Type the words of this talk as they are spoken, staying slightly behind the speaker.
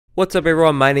What's up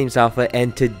everyone, my name's Alpha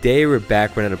and today we're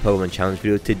back with another Pokemon challenge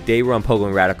video. Today we're on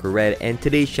Pokemon Radical Red and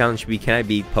today's challenge will be can I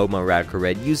beat Pokemon Radical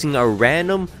Red using a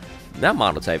random, not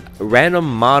model type, a random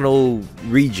model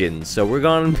region. So we're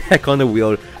going back on the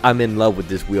wheel. I'm in love with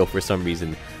this wheel for some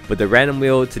reason. But the random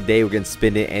wheel, today we're going to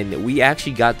spin it and we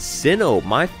actually got Sinnoh,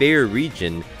 my favorite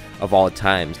region of all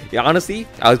times. Yeah, honestly,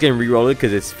 I was gonna re-roll it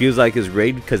because it feels like it's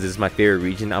rigged because it's my favorite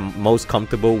region. I'm most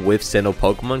comfortable with Sinnoh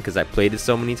Pokemon because I played it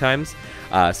so many times.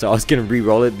 So I was gonna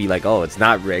re-roll it, be like, oh, it's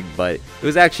not rigged, but it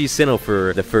was actually Sinnoh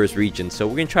for the first region. So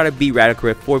we're gonna try to beat Radical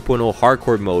Red 4.0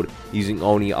 hardcore mode using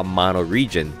only a mono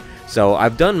region. So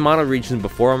I've done mono regions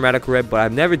before on Radical Red, but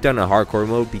I've never done a hardcore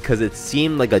mode because it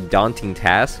seemed like a daunting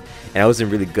task and I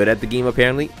wasn't really good at the game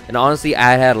apparently. And honestly,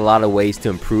 I had a lot of ways to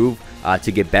improve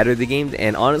to get better at the game,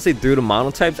 and honestly through the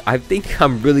mono types I think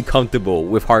I'm really comfortable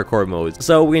with hardcore modes.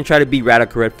 So we're gonna try to beat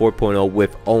Radical Red 4.0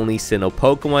 with only Sinnoh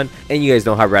Pokemon, and you guys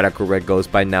know how Radical Red goes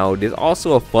by now. There's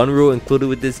also a fun rule included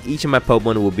with this. Each of my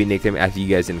Pokemon will be nicknamed after you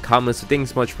guys in comments, so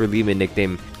thanks so much for leaving a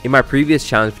nickname in my previous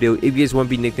challenge video. If you guys want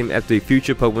to be nicknamed after a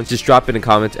future Pokemon, just drop it in the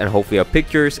comments and hopefully I'll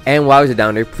pick yours. And while you're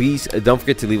down there, please don't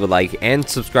forget to leave a like and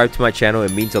subscribe to my channel.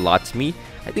 It means a lot to me.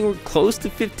 I think we're close to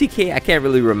 50k. I can't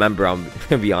really remember, I'm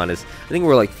gonna be honest. I think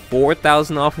we're like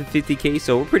 4,000 off of 50k,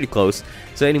 so we're pretty close.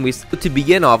 So anyways, to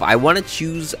begin off, I want to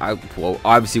choose, well,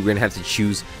 obviously we're gonna have to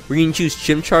choose, we're gonna choose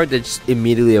Chimchar to just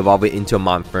immediately evolve it into a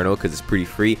Monferno because it's pretty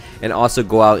free, and also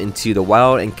go out into the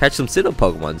wild and catch some Sinnoh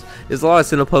Pokemons. There's a lot of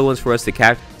Sinnoh Pokemons for us to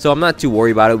catch, so I'm not too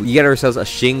worried about it. We get ourselves a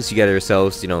Shinx, you get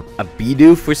ourselves, you know, a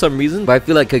Bidoof for some reason, but I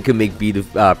feel like I could make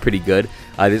Bidoof pretty good.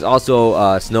 There's also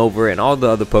Snover and all the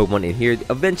other Pokemon in here.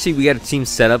 Eventually we got a team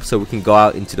set up so we can go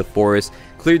out into the forest,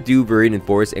 clear through Viridian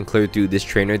Forest, and clear through this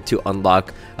trainer to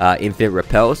unlock infinite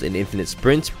repels and infinite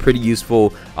sprints. Pretty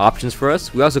useful options for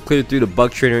us. We also cleared through the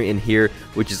bug trainer in here,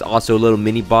 which is also a little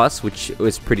mini boss, which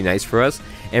was pretty nice for us.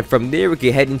 And from there we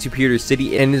can head into Pewter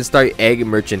City and then start egg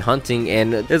merchant hunting.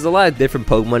 And there's a lot of different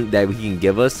Pokemon that we can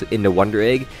give us in the Wonder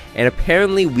Egg, and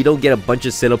apparently we don't get a bunch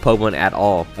of Sinnoh Pokemon at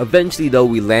all. Eventually though,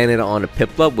 we landed on a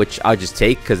Piplup, which I'll just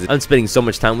take because I'm spending so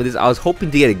much time with this. I was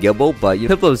hoping to get a Gibble, but you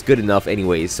know, Piplup is good enough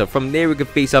anyways. So from there we can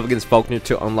face off against Falkner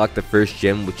to unlock the first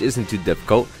gym, which isn't too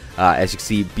difficult. As you can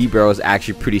see, Bibarel is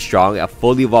actually pretty strong. A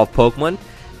fully evolved Pokemon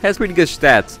has pretty good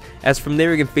stats. As from there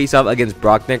we can face off against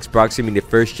Brock next. Brock's gonna be the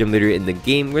first gym leader in the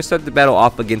game. We're gonna start the battle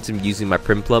off against him using my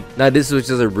Prinplup. Now this was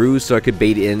just a ruse so I could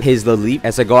bait in his Leap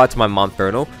as I go out to my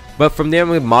Monferno. But from there I'm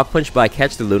going to Mach Punch, but I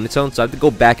catch the Lunatone, so I have to go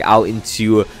back out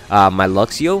into my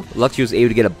Luxio. Luxio is able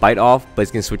to get a bite off, but it's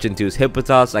going to switch into his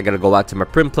Hippopotas. I got to go out to my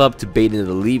Prinplup to bait into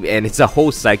the Leap, and it's a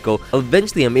whole cycle.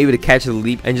 Eventually I'm able to catch the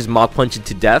Leap and just Mach Punch it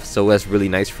to death, so that's really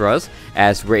nice for us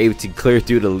as we're able to clear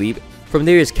through the Leap. From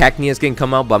there, his Cacnea is going to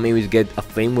come out, but I'm able to get a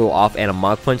Flame Wheel off and a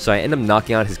Mach Punch, so I end up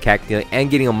knocking out his Cacnea and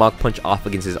getting a Mach Punch off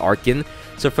against his Arkin.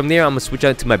 So from there, I'm going to switch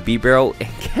out to my Bibarel and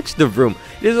catch the Vroom.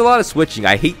 There's a lot of switching.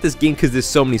 I hate this game because there's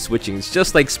so many switching. It's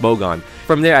just like Smogon.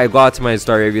 From there, I go out to my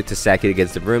Star Area to sack it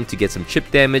against the Vroom to get some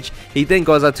chip damage. He then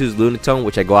goes out to his Lunatone,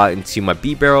 which I go out into my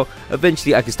Bibarel.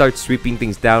 Eventually, I can start sweeping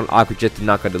things down. Aqua Jet to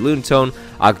knock out the Lunatone,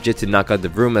 Aqua Jet to knock out the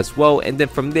Vroom as well. And then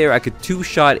from there, I could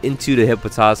two-shot into the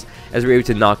Hippopotas as we're able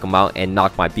to knock him out and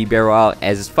knock my Bibarel out.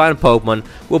 As his final Pokemon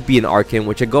will be an Arkin,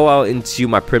 which I go out into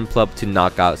my Prinplup to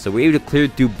knock out. So we're able to clear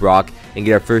through Brock and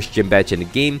get our first gym badge in the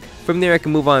game. From there I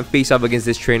can move on and face off against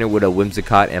this trainer with a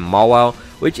Whimsicott and Mawile,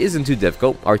 which isn't too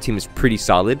difficult. Our team is pretty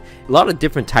solid. A lot of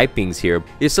different typings here.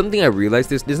 There's something I realized,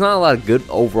 there's not a lot of good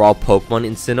overall Pokemon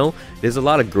in Sinnoh. There's a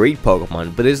lot of great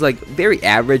Pokemon, but there's like very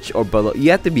average or below.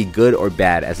 You have to be good or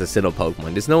bad as a Sinnoh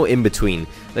Pokemon. There's no in between.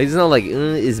 Like there's no like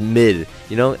is mid,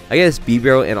 you know. I guess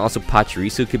Bibarel and also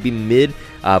Pachirisu could be mid,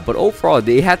 but overall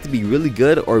they have to be really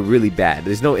good or really bad.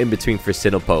 There's no in between for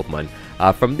Sinnoh Pokemon.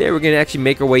 From there, we're going to actually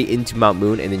make our way into Mount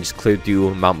Moon and then just clear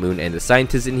through Mount Moon and the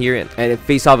scientists in here and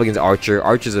face off against Archer.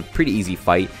 Archer's a pretty easy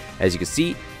fight, as you can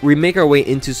see. We make our way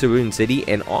into Cerulean City,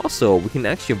 and also we can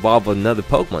actually evolve another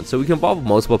Pokemon. So we can evolve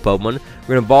multiple Pokemon.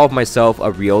 We're going to evolve myself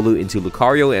a Riolu into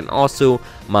Lucario and also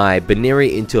my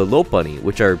Baneri into a Lopunny,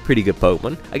 which are pretty good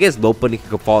Pokemon. I guess Lopunny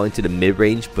could fall into the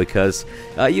mid-range because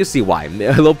you'll see why.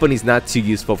 Lopunny's not too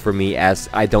useful for me as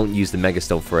I don't use the Mega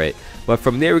Stone for it. But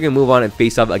from there, we're going to move on and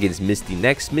face off against Misty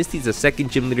next. Misty's the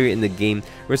second gym leader in the game.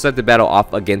 We're going to start the battle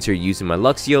off against her using my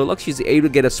Luxio. Luxio is able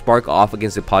to get a Spark off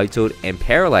against the Politoed and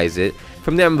paralyze it.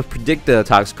 From there, I'm going to predict the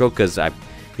Toxicroak because I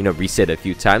reset it a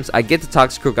few times. I get the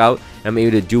Toxicroak out, and I'm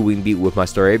able to do Wing Beat with my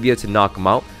Staravia to knock him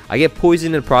out. I get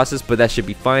poisoned in the process, but that should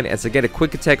be fine as I get a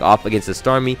quick attack off against the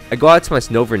Starmie. I go out to my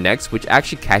Snover next, which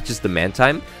actually catches the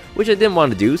Mantime, which I didn't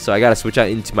want to do, so I gotta switch out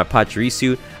into my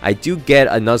Pachirisu. I do get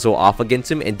a Nuzzle off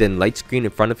against him and then Light Screen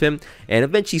in front of him, and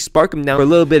eventually spark him down for a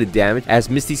little bit of damage, as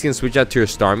Misty's gonna switch out to her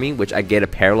Starmie, which I get a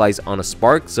paralyze on a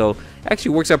spark, so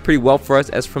actually works out pretty well for us.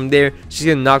 As from there, she's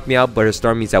gonna knock me out, but her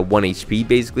Starmie's at 1 HP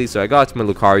basically, so I got to my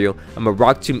Lucario. I'm gonna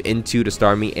Rock Tomb into the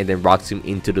Starmie and then Rock Tomb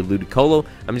into the Ludicolo.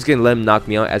 I'm just gonna let him knock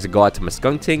me out as I go out to my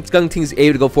Skuntank. Skuntank's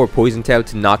able to go for a Poison Tail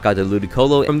to knock out the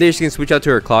Ludicolo. From there, she's gonna switch out to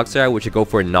her Clocksire, which I go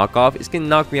for a knockoff. It's gonna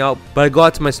knock me out, but I go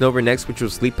out to my Snover next, which will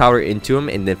Sleep Powder into him,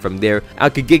 and then from there, I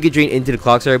could Giga Drain into the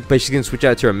Clocksire, but she's gonna switch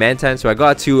out to her Mantine, so I go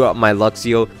out to my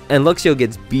Luxio, and Luxio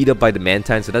gets beat up by the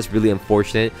Mantine, so that's really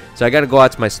unfortunate. So I gotta go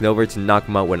out to my Snover to knock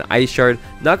him out with an Ice Shard,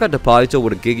 knock out the Politoed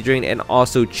with a Giga Drain, and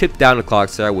also chip down the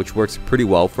Clocksire, which works pretty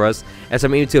well for us, as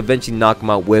I'm able to eventually knock him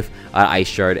out with an Ice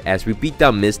Shard as we beat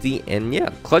down Misty, and yeah,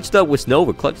 clutched up with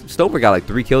Snover. Snover got like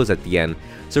 3 kills at the end.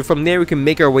 So from there, we can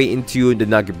make our way into the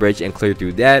Nugget Bridge and clear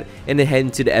through that, and then head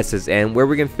into the SSN, where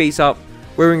we're gonna face off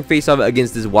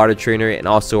against this water trainer and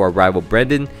also our rival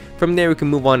Brendan. From there, we can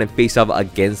move on and face off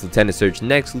against Lieutenant Surge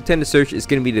next. Lieutenant Surge is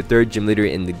going to be the 3rd gym leader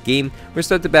in the game. We're going to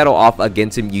start the battle off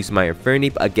against him using my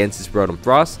Infernape against his Rotom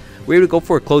Frost. We're able to go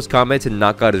for a close combat to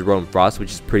knock out his Rotom Frost,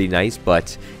 which is pretty nice,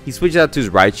 but he switched out to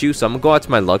his Raichu, so I'm going to go out to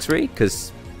my Luxray,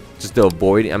 because just to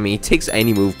avoid, I mean, he takes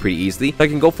any move pretty easily. So I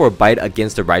can go for a bite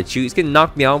against the Raichu. He's gonna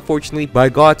knock me out, unfortunately, but I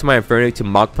go out to my Inferno to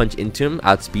Mach Punch into him,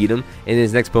 outspeed him, and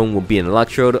his next bone will be an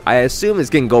Electrode. I assume it's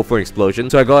gonna go for an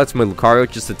explosion, so I go out to my Lucario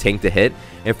just to tank the hit,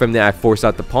 and from there I force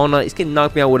out the Palna. He's gonna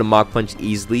knock me out with a Mach Punch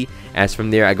easily. As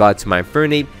from there, I go out to my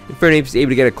Infernape. Infernape is able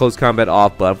to get a close combat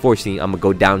off, but unfortunately, I'm gonna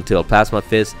go down to a Plasma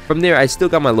Fist. From there, I still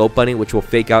got my Low Bunny, which will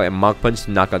fake out and Mach Punch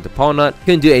to knock out the Palnut.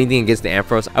 Couldn't do anything against the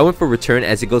Ampharos. I went for Return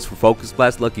as it goes for Focus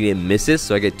Blast. Luckily, it misses,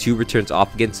 so I get 2 returns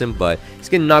off against him, but he's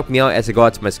gonna knock me out as I go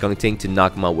out to my Skuntank to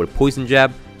knock him out with a Poison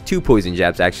Jab. 2 Poison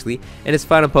Jabs, actually. And his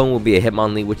final opponent will be a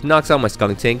Hitmonlee, which knocks out my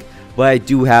Skuntank. But I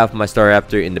do have my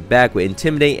Staraptor in the back with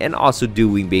Intimidate and also do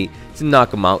Wing Bait to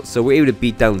knock him out, so we're able to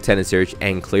beat down Lieutenant Surge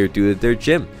and clear through the 3rd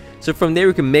gym. So from there,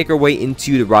 we can make our way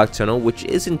into the Rock Tunnel, which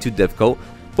isn't too difficult.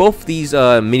 Both these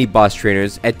mini boss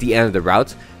trainers at the end of the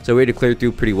route, so we're able to clear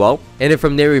through pretty well. And then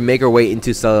from there, we make our way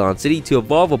into Celadon City to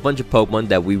evolve a bunch of Pokemon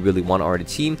that we really want on our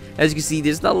team. As you can see,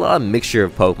 there's not a lot of mixture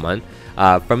of Pokemon.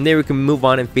 From there, we can move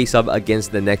on and face off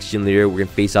against the next gym leader. We're going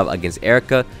to face off against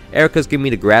Erica. Erica's giving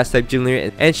me the grass type gym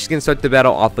leader, and she's going to start the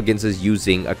battle off against us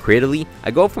using a Cradily.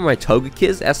 I go for my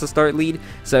Togekiss as the start lead,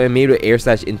 so I'm able to Air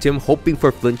Slash into him, hoping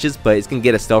for flinches, but it's going to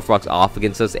get a Stealth Rocks off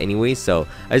against us anyway, so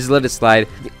I just let it slide.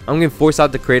 I'm going to force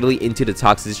out the Cradily into the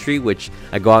Toxicity, which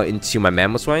I go out into my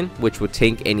Mamoswine, which will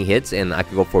tank any hits, and I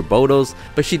can go for Bodos,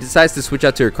 but she decides to switch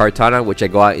out to her Kartana, which I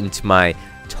go out into my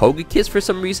Togekiss for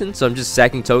some reason, so I'm just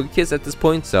sacking Togekiss at this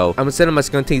point. So I'm gonna send him my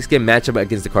Skuntank. He's gonna match up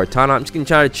against the Kartana. I'm just gonna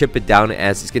try to chip it down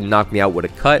as he's gonna knock me out with a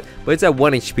cut, but it's at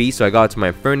 1 HP, so I got to my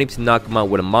Infernape to knock him out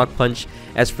with a Mach Punch.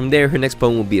 As from there, her next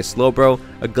opponent will be a Slowbro.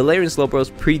 A Galarian Slowbro is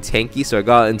pretty tanky, so I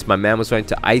got into my Mamoswine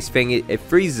to Ice Fang it. It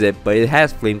freezes it, but it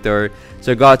has Flamethrower,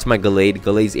 so I got to my Gallade.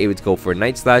 Galade's able to go for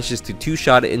Night Slashes to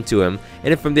 2-shot it into him,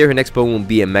 and then from there, her next opponent will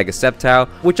be a Mega Sceptile,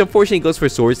 which unfortunately goes for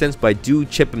Swords Dance, but I do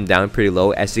chip him down pretty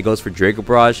low as he goes for Draco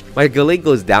Barrage. My Gallade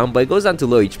goes down, but it goes down to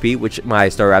low HP, which my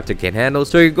Staraptor can't handle,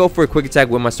 so I can go for a Quick Attack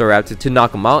with my Staraptor to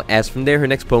knock him out. As from there, her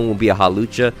next opponent will be a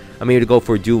Hawlucha. I'm able to go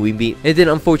for a dual Wing Beat, and then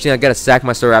unfortunately, I gotta sack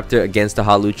my Staraptor against the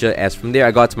Hawlucha. As from there,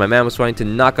 I got to my Mamoswine to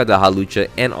knock out the Hawlucha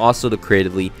and also the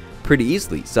Cradily pretty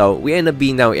easily. So we end up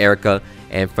beating down Erica,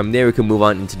 and from there we can move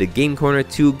on into the game corner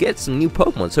to get some new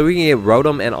Pokemon. So we can get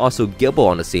Rotom and also Gibble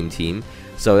on the same team,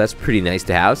 so that's pretty nice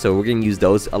to have. So we're gonna use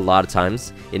those a lot of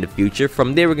times in the future.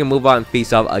 From there, we're gonna move on and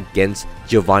face off against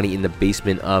Giovanni in the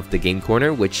basement of the game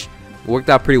corner, which worked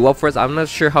out pretty well for us. I'm not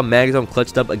sure how Magazone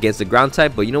clutched up against the ground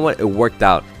type, but you know what, it worked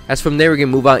out. As from there, we're gonna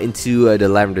move on into the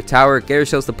Lavender Tower, get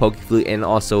ourselves the Pokeflute, and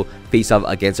also face off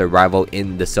against our rival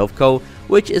in the Silph,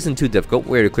 which isn't too difficult.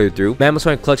 We're to clear through.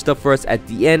 Mamoswine clutched up for us at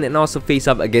the end, and also face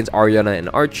off against Ariana and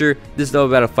Archer. This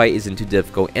double battle fight isn't too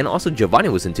difficult, and also Giovanni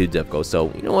wasn't too difficult,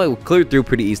 so you know what, we cleared through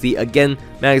pretty easily. Again,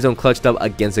 Magazone clutched up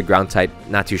against the ground type,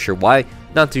 not too sure why,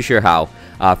 not too sure how.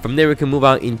 From there, we can move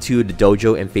on into the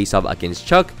dojo and face off against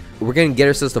Chuck. We're going to get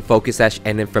ourselves the Focus Sash,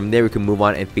 and then from there we can move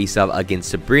on and face off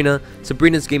against Sabrina.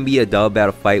 Sabrina's going to be a double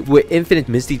battle fight with infinite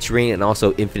Misty Terrain and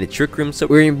also infinite Trick Room, so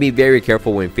we're going to be very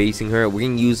careful when facing her. We're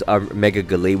going to use our Mega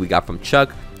Gallade we got from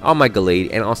Chuck. on my Gallade,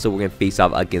 and also we're gonna face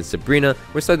off against Sabrina.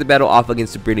 We're gonna start the battle off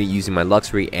against Sabrina using my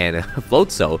Luxray and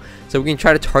Float Cell. So we're gonna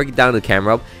try to target down the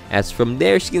camera up. As from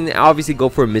there, she can obviously go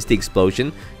for a Misty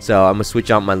Explosion. So I'm gonna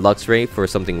switch out my Luxray for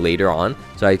something later on.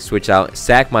 So I switch out,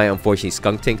 sack my unfortunately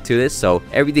Skunk Tank to this, so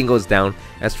everything goes down.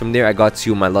 As from there, I got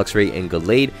to my Luxray and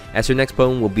Gallade. As her next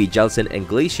Pokemon will be Jellicent and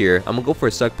Glacier. I'm gonna go for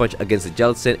a Sucker Punch against the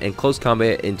Jellicent and close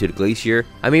combat into the Glacier.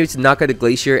 I'm able to knock out the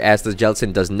Glacier as the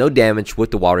Jellicent does no damage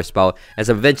with the Water Spout. As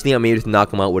eventually I'm able to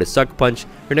knock him out with a Sucker Punch.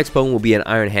 Her next Pokemon will be an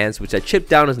Iron Hands, which I chipped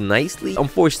down as nicely.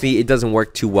 Unfortunately, it doesn't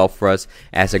work too well for us.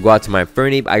 As I go out to my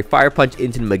Infernape, I Fire Punch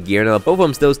into the Magearna. Both of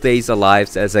them still stays alive.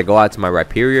 So as I go out to my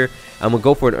Rhyperior, I'm gonna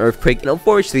go for an Earthquake, and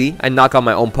unfortunately, I knock out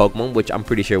my own Pokemon, which I'm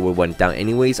pretty sure would went down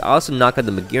anyways. I also knock out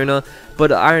the Magearna, but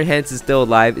the Iron Hands is still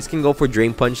alive. It's gonna go for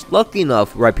Drain Punch. Luckily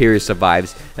enough, Rhyperior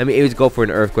survives. I'm able to go for an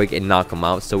Earthquake and knock him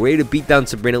out. So we're able to beat down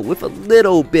Sabrina with a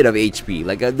little bit of HP,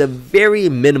 like the very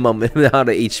minimum amount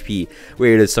of HP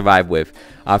we're able to survive with.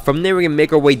 From there, we're gonna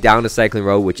make our way down the Cycling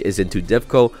Road, which isn't too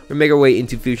difficult. We're gonna make our way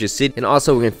into Future City, and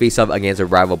also we're gonna face off against a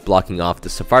rival blocking off the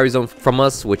Safari Zone from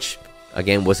us, which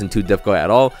again wasn't too difficult at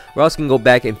all. We're also gonna go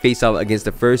back and face off against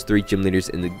the first 3 gym leaders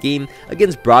in the game.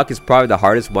 Against Brock is probably the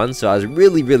hardest one, so I was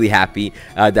really happy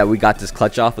that we got this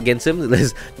clutch off against him.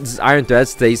 This Iron Thread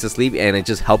stays asleep, and it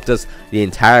just helped us the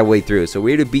entire way through. So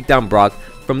we're able to beat down Brock.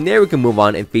 From there, we can move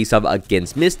on and face off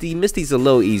against Misty. Misty's a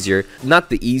little easier. Not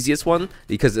the easiest one,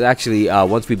 because actually,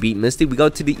 once we beat Misty, we go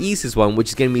to the easiest one, which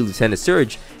is going to be Lieutenant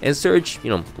Surge. And Surge, you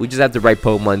know, we just have the right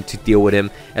Pokemon to deal with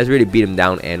him, as we already beat him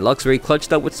down. And Luxray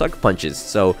clutched up with Sucker Punches.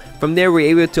 So from there, we're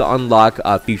able to unlock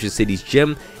Future City's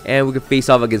gym, and we can face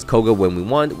off against Koga when we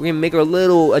want. We're gonna make our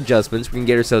little adjustments. We can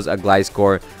get ourselves a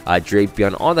Gliscor,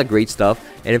 Drapion, all that great stuff.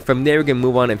 And then from there, we're gonna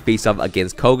move on and face off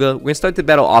against Koga. We're gonna start the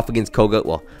battle off against Koga.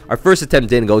 Well, our first attempt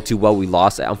didn't go too well. We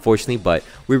lost, unfortunately, but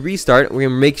we restart. We're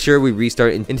gonna make sure we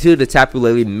restart until the Tapu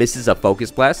Lele misses a Focus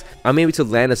Blast. I'm able to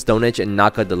land a Stone Edge and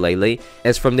knock out the Lele.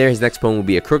 As from there, his next opponent will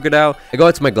be a Crocodile. I go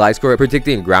out to my Gliscor,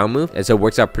 predicting a ground move, and so it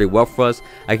works out pretty well for us.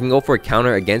 I can go for a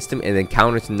counter against him and then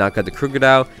counter to knock out the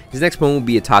Crocodile. His next opponent will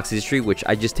be a Toxicity, which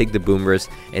I just take the Boomers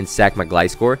and sack my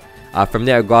Gliscor. From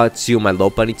there, I go out to my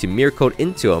Lopunny to Mirror Coat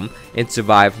into him and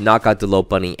survive, knock out the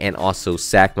Lopunny, and also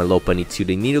sack my Lopunny to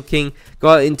the Nidoking. Go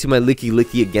out into my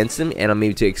Licky against him, and I'm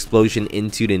able to Explosion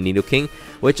into the Nidoking,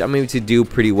 which I'm able to do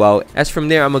pretty well. As from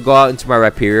there, I'm going to go out into my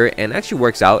Rhyperior, and it actually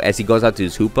works out as he goes out to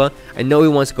his Hoopa. I know he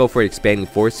wants to go for Expanding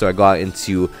Force, so I go out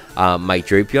into my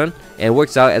Drapion, and it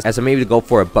works out as I'm able to go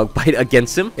for a Bug Bite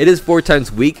against him. It is 4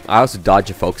 times weak. I also dodge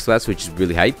a Focus Blast, which is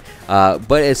really hype,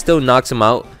 but it still knocks him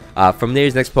out. From there,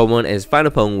 his next Pokemon and his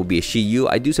final Pokemon will be a Shiyu.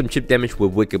 I do some chip damage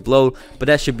with Wicked Blow, but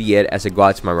that should be it as I go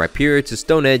out to my Rhyperior to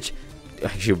Stone Edge,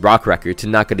 actually Rock Wrecker, to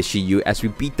knock out the Shiyu as we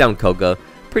beat down Koga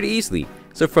pretty easily.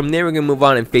 So from there, we're going to move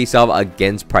on and face off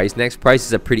against Price next. Price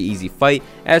is a pretty easy fight,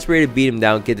 as we're ready to beat him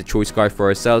down, get the Choice Scarf for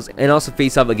ourselves, and also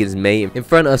face off against May in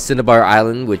front of Cinnabar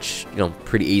Island, which, you know,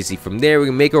 pretty easy. From there, we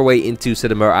can make our way into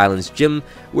Cinnabar Island's gym,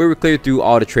 where we clear through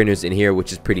all the trainers in here,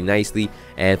 which is pretty nicely.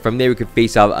 And from there, we can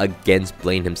face off against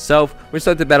Blaine himself. We're going to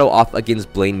start the battle off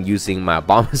against Blaine using my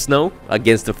Abomasnow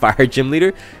against the Fire Gym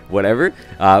Leader, whatever.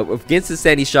 Against the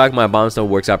Sandy Shock, my Abomasnow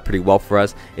works out pretty well for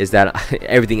us, is that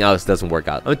everything else doesn't work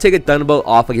out. I'm going to take a Thunderbolt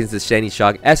off against the Sandy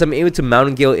Shock as I'm able to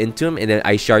Mountain Gale into him and then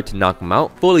Ice Shard to knock him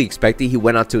out. Fully expected, he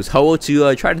went out to his Ho-Oh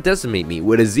to try to decimate me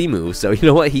with a Z move. So you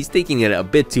know what, he's taking it a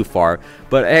bit too far,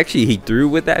 but actually he threw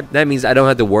with that. That means I don't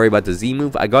have to worry about the Z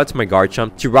move. I got to my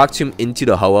Garchomp to Rock Tomb into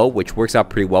the Ho-Oh, which works out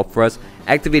pretty well for us.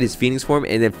 Activate his Phoenix form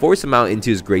and then force him out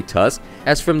into his Great Tusk.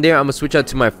 As from there, I'm gonna switch out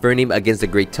to my Infernape against the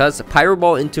Great Tusk. Pyro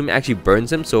Ball into him actually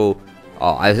burns him, so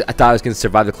I thought I was going to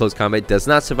survive the close combat. Does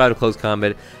not survive the close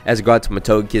combat as I go out to my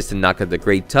Togekiss to knock out the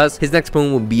Great Tusk. His next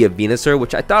opponent will be a Venusaur,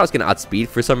 which I thought I was going to outspeed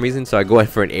for some reason, so I go in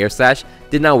for an Air Slash.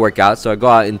 Did not work out, so I go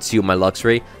out into my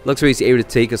Luxray. Luxray is able to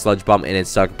take a Sludge Bomb and then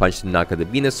Sucker Punch to knock out the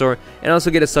Venusaur, and also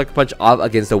get a Sucker Punch off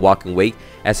against the Walking Wake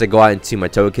as I go out into my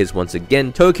Togekiss once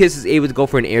again. Togekiss is able to go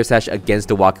for an Air Slash against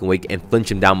the Walking Wake and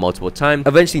flinch him down multiple times,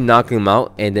 eventually knocking him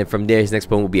out, and then from there his next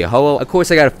opponent will be a Ho-Oh. Of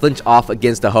course, I got to flinch off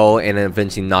against the Ho-Oh and then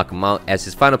eventually knock him out as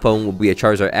his final opponent will be a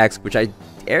Charizard X, which I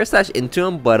Air Slash into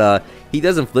him, but he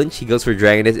doesn't flinch. He goes for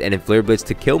Dragonite and then Flare Blitz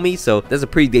to kill me, so that's a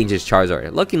pretty dangerous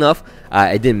Charizard. Lucky enough,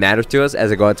 it didn't matter to us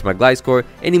as I go into my Gliscor.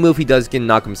 Any move he does can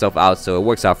knock himself out, so it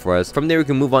works out for us. From there, we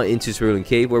can move on into Cerulean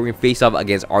Cave, where we can face off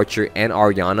against Archer and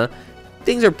Ariana.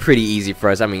 Things are pretty easy for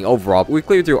us. I mean, overall, we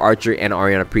clear through Archer and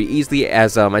Ariana pretty easily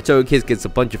as my Togekiss gets a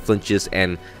bunch of flinches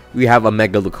and we have a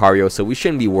Mega Lucario, so we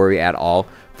shouldn't be worried at all.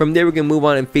 From there, we can move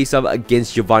on and face off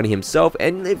against Giovanni himself,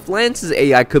 and if Lance's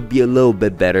AI could be a little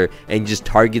bit better and just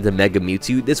target the Mega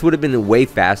Mewtwo, this would have been way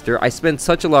faster. I spent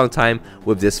such a long time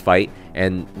with this fight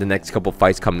and the next couple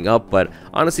fights coming up, but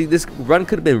honestly, this run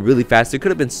could have been really fast. It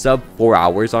could have been sub 4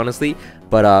 hours, honestly,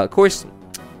 but of course,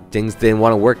 things didn't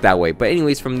want to work that way. But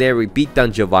anyways, from there, we beat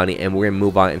down Giovanni, and we're going to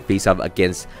move on and face off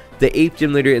against the 8th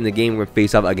gym leader in the game. We're going to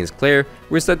face off against Claire. We're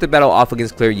going to start the battle off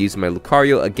against Claire using my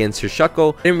Lucario against her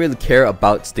Shuckle. I didn't really care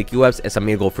about Sticky Webs, as I'm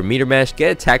going to go for Meter Mash,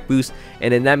 get attack boost,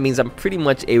 and then that means I'm pretty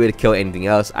much able to kill anything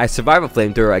else. I survive a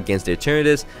Flamethrower against the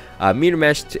Eternatus, Meter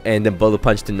Mash, and then Bullet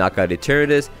Punch to knock out the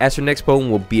Eternatus. As her next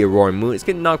Pokemon will be a Roaring Moon. It's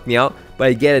going to knock me out, but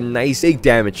I get a nice big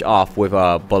damage off with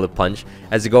Bullet Punch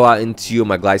as I go out into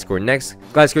my Gliscor next.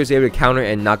 Gliscor is able to counter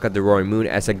and knock out the Roaring Moon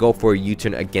as I go for a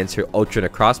U-turn against her Ultra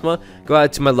Necrozma. Go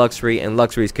out to my Luxray, and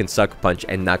Luxrays can Sucker Punch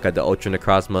and knock out the Ultra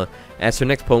Necrozma. As her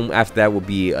next Pokemon after that will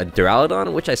be a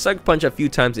Duraludon, which I Sucker Punch a few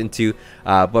times into,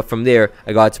 but from there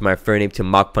I go out to my Fernape to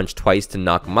Mach Punch twice to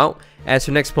knock him out. As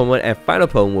her next Pokemon and final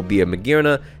Pokemon will be a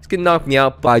Magearna. It's gonna knock me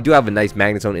out, but I do have a nice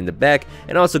Magnezone in the back,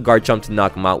 and also Garchomp to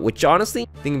knock him out, which honestly,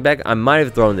 thinking back, I might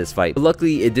have thrown this fight. But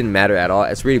luckily, it didn't matter at all,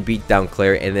 as we beat down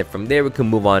Claire, and then from there we can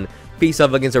move on, face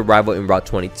off against a rival in Route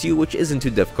 22, which isn't too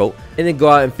difficult, and then go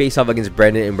out and face off against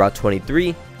Brandon in Route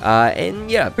 23, and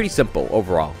yeah, pretty simple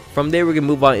overall. From there, we can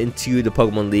move on into the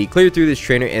Pokemon League, clear through this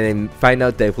trainer, and then find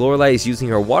out that Lorelei is using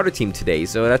her water team today,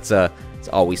 so that's it's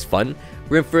always fun.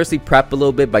 We're going to firstly prep a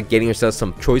little bit by getting ourselves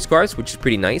some choice cards, which is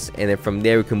pretty nice, and then from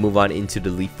there we can move on into the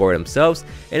Leaf Four themselves,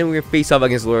 and then we're going to face off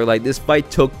against Lorelei. This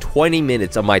fight took 20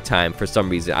 minutes of my time for some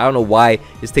reason. I don't know why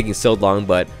it's taking so long,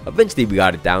 but eventually we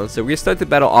got it down. So we're going to start the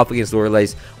battle off against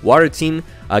Lorelei's water team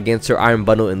against her Iron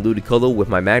Bundle and Ludicolo with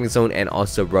my Magnezone and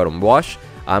also Rotom Wash.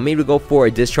 I'm able to go for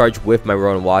a discharge with my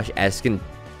Rotom Wash as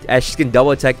she can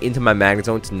double attack into my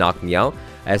Magnezone to knock me out,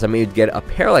 as I'm able to get a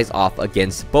Paralyze off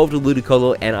against both the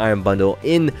Ludicolo and Iron Bundle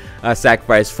in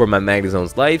sacrifice for my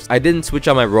Magnezone's lives. I didn't switch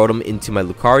out my Rotom into my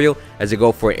Lucario as I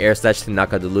go for an Air Slash to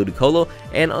knock out the Ludicolo,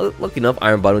 and lucky enough,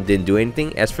 Iron Bundle didn't do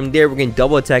anything. As from there, we're going to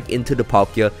double attack into the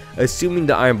Palkia, assuming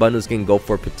the Iron Bundle is going to go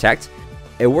for Protect.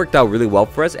 It worked out really well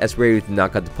for us as we're able to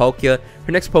knock out the Palkia.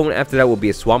 Her next opponent after that will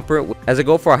be a Swampert, as I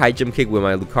go for a High Jump Kick with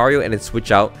my Lucario and then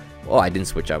switch out. Oh, I didn't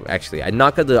switch out, actually. I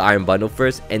knocked out the Iron Bundle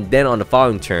first, and then on the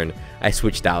following turn, I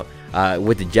switched out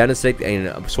with the Genesect and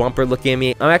Swampert looking at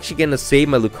me. I'm actually going to save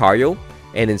my Lucario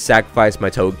and then sacrifice my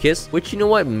Togekiss, which, you know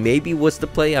what, maybe was the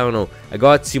play, I don't know. I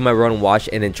go out to my Rotom Wash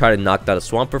and then try to knock out a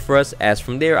Swampert for us, as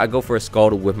from there I go for a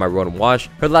Scald with my Rotom Wash.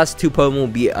 Her last two Pokemon will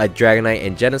be a Dragonite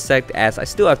and Genesect, as I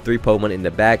still have 3 Pokemon in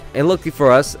the back, and luckily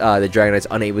for us, the Dragonite's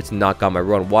unable to knock out my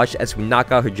Rotom Wash as we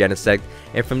knock out her Genesect,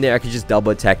 and from there I can just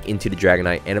double attack into the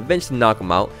Dragonite and eventually knock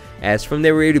him out. As from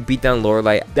there, we're able to beat down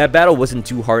Lorelei. That battle wasn't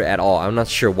too hard at all. I'm not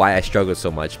sure why I struggled so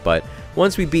much, but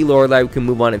once we beat Lorelei, we can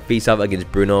move on and face off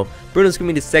against Bruno. Bruno's going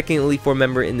to be the second Elite Four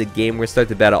member in the game. We're going to start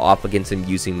the battle off against him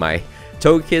using my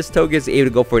Togekiss. Togekiss is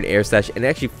able to go for an Air Slash and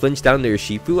actually flinch down their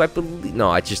Urshifu. I believe, no,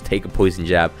 I just take a Poison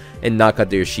Jab and knock out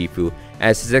their Urshifu.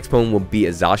 As his next opponent will be a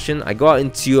Zacian. I go out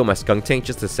into my Skunk Tank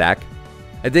just to sack.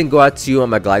 I then go out to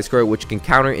my Gliscor, which can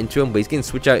counter into him, but he's going to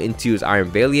switch out into his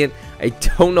Iron Valiant. I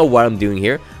don't know what I'm doing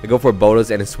here. I go for Bolos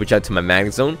and then switch out to my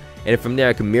Magnezone, and from there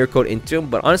I can Mirror Coat into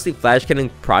him, but honestly Flash Cannon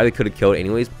probably could have killed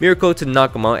anyways. Mirror Coat to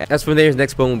knock him out. As from there, his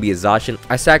next opponent will be a Zacian.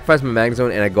 I sacrifice my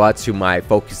Magnezone and I go out to my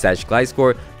Focus Sash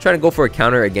Gliscor, trying to go for a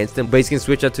counter against him, but he's going to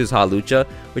switch out to his Hawlucha,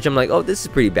 which I'm like, oh, this is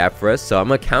pretty bad for us, so I'm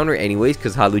going to counter anyways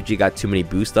because Hawlucha got too many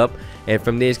boost up. And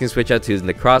from there, he's going to switch out to his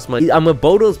Necrozma. I'm going to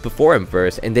Bodos before him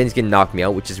first, and then he's going to knock me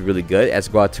out, which is really good, as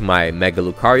I go out to my Mega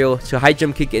Lucario to High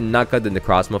Jump Kick and knock out the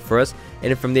Necrozma for us. And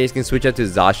then from there, he's going to switch out to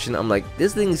Zacian. I'm like,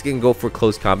 this thing is going to go for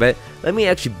close combat. Let me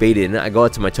actually bait it in. I go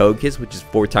out to my Togekiss, which is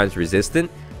 4 times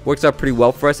resistant. Works out pretty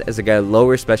well for us as I got a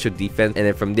lower special defense, and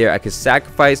then from there I can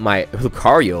sacrifice my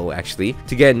Lucario actually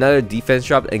to get another defense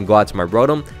drop and go out to my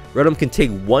Rotom. Rotom can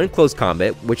take 1 close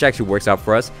combat, which actually works out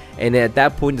for us, and then at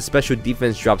that point the special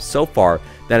defense drops so far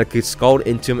that I could Scald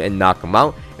into him and knock him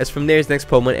out. As from there, his next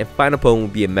Pokemon and final Pokemon will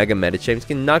be a Mega Medicham. He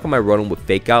can knock out my Rotom with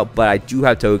Fake Out, but I do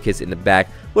have Togekiss in the back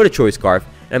with a Choice Scarf.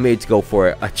 I'm able to go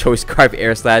for a Choice Scarf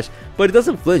Air Slash, but it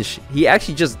doesn't flinch. He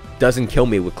actually just doesn't kill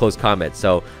me with close combat,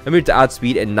 so I'm able to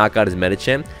outspeed and knock out his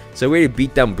Medicham. So we're able to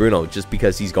beat down Bruno just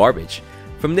because he's garbage.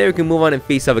 From there, we can move on and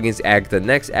face off against Agatha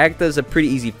next. Agatha is a pretty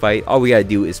easy fight. All we gotta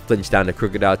do is flinch down the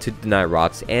Crocodile to deny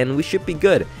rocks, and we should be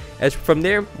good. As from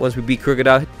there, once we beat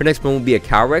Crocodile, her next one will be a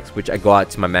Calyrex, which I go out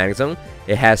to my Magnezone.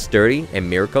 It has Sturdy and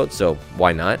Mirror Coat, so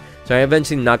why not? So I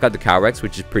eventually knock out the Calyrex,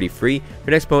 which is pretty free.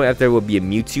 For next opponent after will be a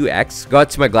Mewtwo X. Go out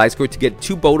to my Gliscor to get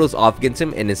 2 Bodos off against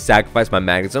him and then sacrifice my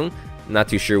Magnezone. Not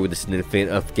too sure with the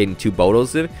significance of getting 2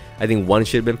 Bodos. I think 1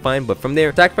 should have been fine, but from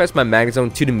there, sacrifice my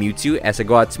Magnezone to the Mewtwo as I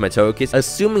go out to my Togekiss,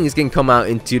 assuming it's gonna come out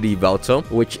into the Yveltal,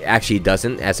 which actually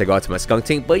doesn't as I go out to my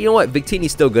Skuntank. But you know what,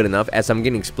 Victini's still good enough as I'm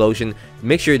getting Explosion.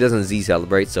 Make sure it doesn't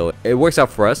Z-Celebrate, so it works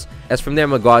out for us. As from there, I'm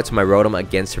gonna go out to my Rotom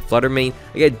against her Flutter Mane.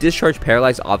 I get Discharge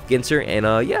Paralyzed off against her, and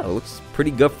yeah, it looks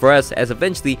pretty good for us as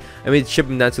eventually I'm able to chip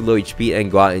him down to low HP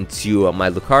and go out into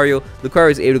my Lucario. Lucario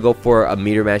is able to go for a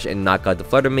Meteor Mash and knock out the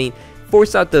Flutter Mane,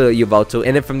 force out the Yveltal,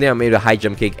 and then from there I'm able to high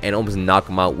jump kick and almost knock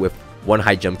him out with 1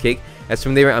 high jump kick. As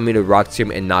from there I'm able to Rock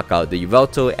Tomb and knock out the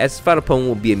Yveltal. As his final opponent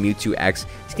will be a Mewtwo X.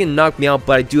 He's gonna knock me out,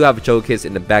 but I do have a Togekiss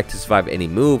in the back to survive any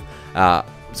move.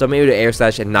 So I'm able to Air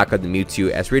Slash and knock out the Mewtwo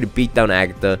as we're ready to beat down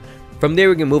Agatha. From there,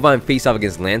 we can move on and face off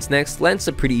against Lance next. Lance is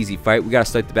a pretty easy fight. We gotta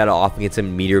start the battle off against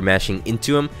him, Meteor Mashing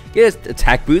into him. Get his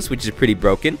attack boost, which is pretty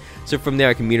broken. So from there,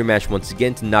 I can Meteor Mash once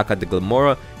again to knock out the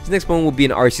Glimmora. His next opponent will be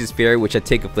an Arceus Fairy, which I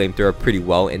take a Flamethrower pretty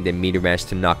well, and then Meteor Mash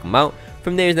to knock him out.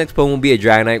 From there, his next opponent will be a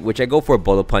Dragonite, which I go for a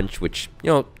Bullet Punch, which,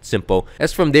 you know, simple.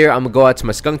 As from there, I'm gonna go out to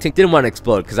my Skuntank. Didn't want to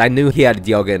explode because I knew he had a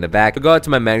Dialga in the back. I go out to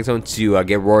my Magnezone to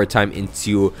get Roar Time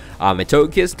into my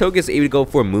Togekiss. Togekiss is able to go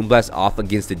for a Moonblast off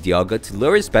against the Dialga to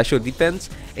lower his special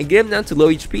defense and get him down to low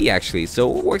HP actually.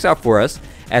 So it works out for us.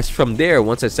 As from there,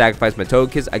 once I sacrifice my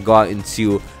Togekiss, I go out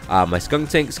into my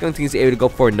Skuntank. Skuntank is able to go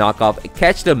for a knockoff and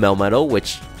catch the Melmetal,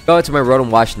 which go out to my Rotom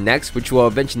Wash next, which will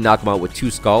eventually knock him out with 3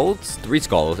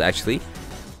 Skulls actually.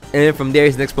 And then from there,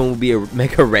 his next one will be a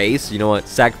Mega Race. You know what?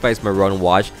 Sacrifice my Rotom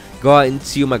Wash. Go out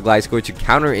into my Gliscor to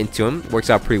counter into him. Works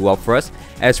out pretty well for us.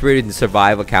 As we're ready to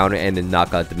survive a counter and then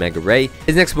knock out the Mega Ray.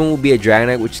 His next one will be a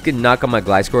Dragonite, which is going to knock out my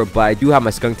Gliscor. But I do have my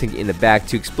Skuntank in the back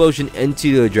to Explosion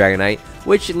into the Dragonite,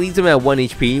 which leaves him at 1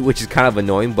 HP, which is kind of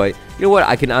annoying. But you know what?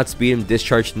 I can outspeed him,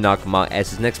 Discharge to knock him out as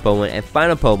his next Pokemon. And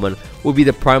final Pokemon will be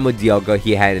the Primal Dialga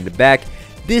he had in the back.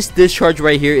 This Discharge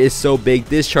right here is so big.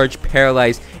 Discharge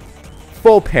Paralyzed.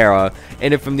 Full para,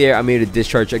 and then from there I'm able to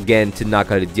Discharge again to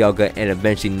knock out the Dialga and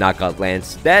eventually knock out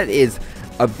Lance. That is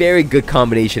a very good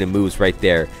combination of moves right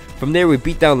there. From there we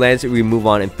beat down Lance and we move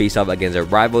on and face off against our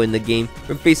rival in the game.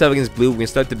 From face off against Blue, we're gonna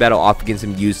start the battle off against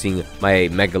him using my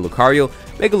Mega Lucario.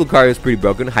 Mega Lucario is pretty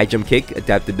broken. High jump kick,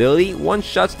 adaptability, 1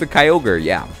 shots the Kyogre.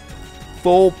 Yeah,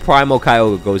 full primal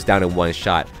Kyogre goes down in 1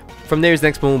 shot. From there, his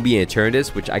next one will be an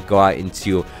Eternatus, which I go out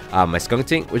into my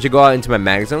Skuntank, which I go out into my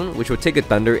Magnezone, which will take a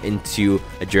Thunder into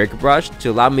a Draco Barrage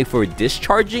to allow me for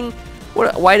discharging.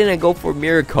 Why didn't I go for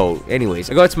Miracle? Anyways,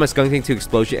 I go out to my Skuntank to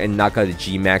Explosion and knock out the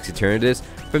G-Max Eternatus.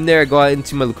 From there, I go out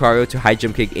into my Lucario to high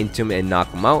jump kick into him and knock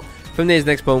him out. From there, his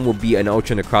next opponent will be an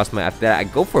Ultra Necrozma. After that, I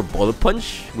go for a Bullet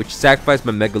Punch, which sacrifices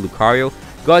my Mega Lucario.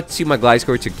 Go out to my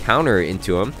Gliscor to counter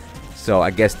into him. So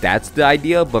I guess that's the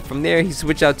idea, but from there he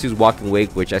switched out to his Walking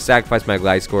Wake, which I sacrificed my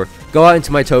Gliscor. Go out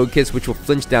into my Togekiss, which will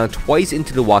flinch down twice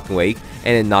into the Walking Wake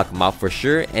and then knock him out for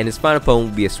sure. And his final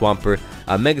opponent will be a Swampert,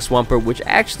 a Mega Swampert, which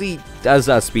actually does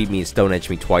speed me and Stone Edge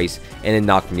me twice and then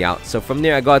knock me out. So from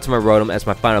there I go out to my Rotom as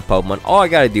my final Pokemon. All I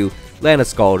gotta do, land a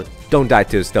Scald, don't die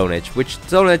to a Stone Edge, which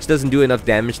Stone Edge doesn't do enough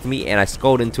damage to me, and I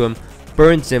Scald into him,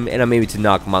 burns him, and I'm able to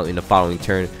knock him out in the following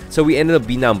turn. So we ended up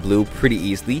beating down Blue pretty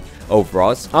easily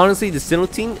overall. Honestly, the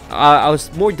Sinnoh team, I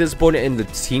was more disappointed in the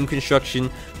team construction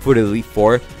for the Elite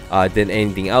Four than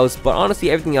anything else, but honestly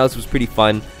everything else was pretty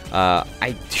fun.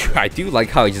 I do like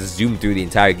how I just zoomed through the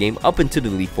entire game up into the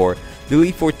Elite Four. The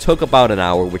Elite Four took about an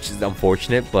hour, which is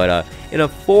unfortunate, but in a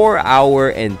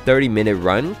 4-hour and 30-minute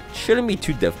run, shouldn't be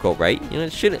too difficult, right? You know,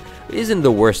 it isn't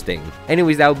the worst thing.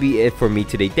 Anyways, that would be it for me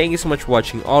today. Thank you so much for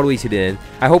watching all the way to the end.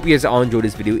 I hope you guys all enjoyed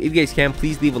this video. If you guys can,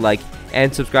 please leave a like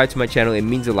and subscribe to my channel. It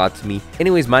means a lot to me.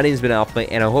 Anyways, my name has been Alpha,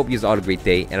 and I hope you guys all have a great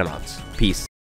day, and I'm out. Peace.